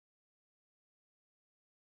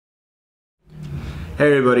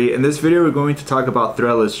Hey everybody, in this video we're going to talk about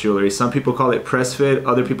threadless jewelry. Some people call it press fit,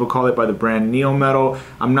 other people call it by the brand Neo Metal.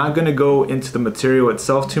 I'm not going to go into the material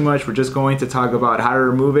itself too much, we're just going to talk about how to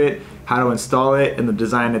remove it, how to install it, and the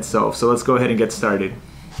design itself. So let's go ahead and get started.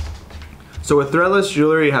 So with threadless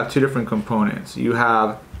jewelry you have two different components. You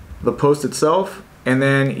have the post itself, and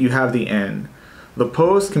then you have the end. The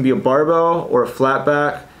post can be a barbell or a flat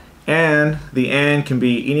back, and the end can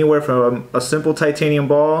be anywhere from a simple titanium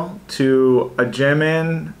ball to a gem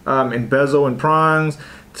in bezel and prongs,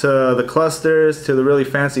 to the clusters, to the really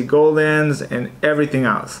fancy gold ends, and everything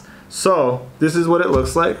else. So this is what it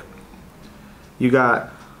looks like. You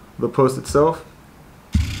got the post itself,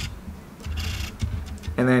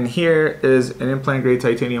 and then here is an implant grade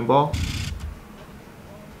titanium ball.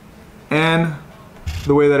 And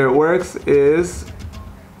the way that it works is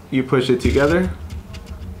you push it together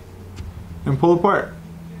and pull apart,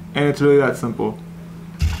 and it's really that simple.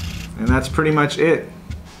 And that's pretty much it.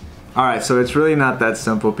 Alright, so it's really not that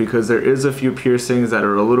simple because there is a few piercings that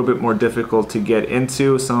are a little bit more difficult to get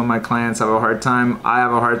into. Some of my clients have a hard time. I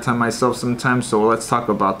have a hard time myself sometimes, so let's talk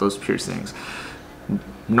about those piercings.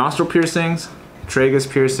 Nostril piercings, tragus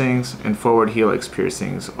piercings, and forward helix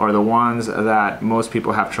piercings are the ones that most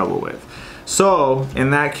people have trouble with. So in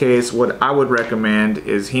that case, what I would recommend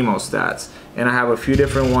is hemostats, and I have a few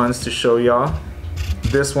different ones to show y'all.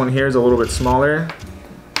 This one here is a little bit smaller.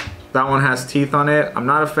 That one has teeth on it. I'm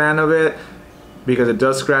not a fan of it because it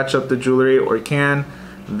does scratch up the jewelry, or can.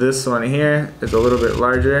 This one here is a little bit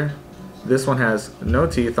larger. This one has no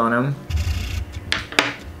teeth on them.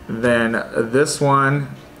 Then this one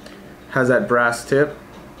has that brass tip.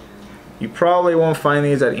 You probably won't find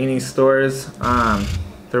these at any stores.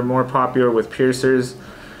 They're more popular with piercers.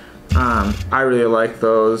 I really like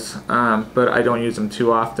those, but I don't use them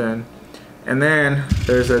too often. And then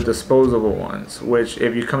there's the disposable ones, which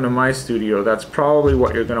if you come to my studio, that's probably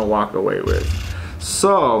what you're gonna walk away with.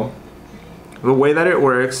 So the way that it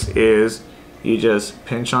works is you just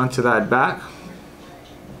pinch onto that back,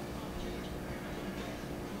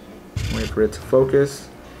 wait for it to focus.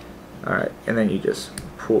 Alright, and then you just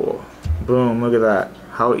pull. Boom, look at that.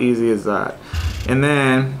 How easy is that? And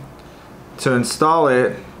then to install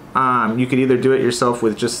it, you could either do it yourself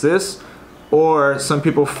with just this, or some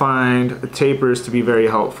people find tapers to be very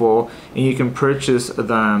helpful, and you can purchase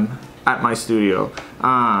them at my studio.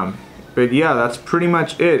 But yeah, that's pretty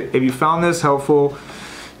much it. If you found this helpful,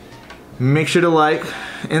 make sure to like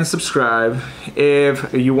and subscribe.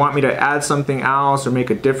 If you want me to add something else or make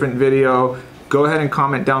a different video, go ahead and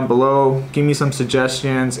comment down below, give me some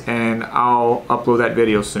suggestions, and I'll upload that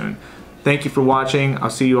video soon. Thank you for watching.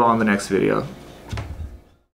 I'll see you all in the next video.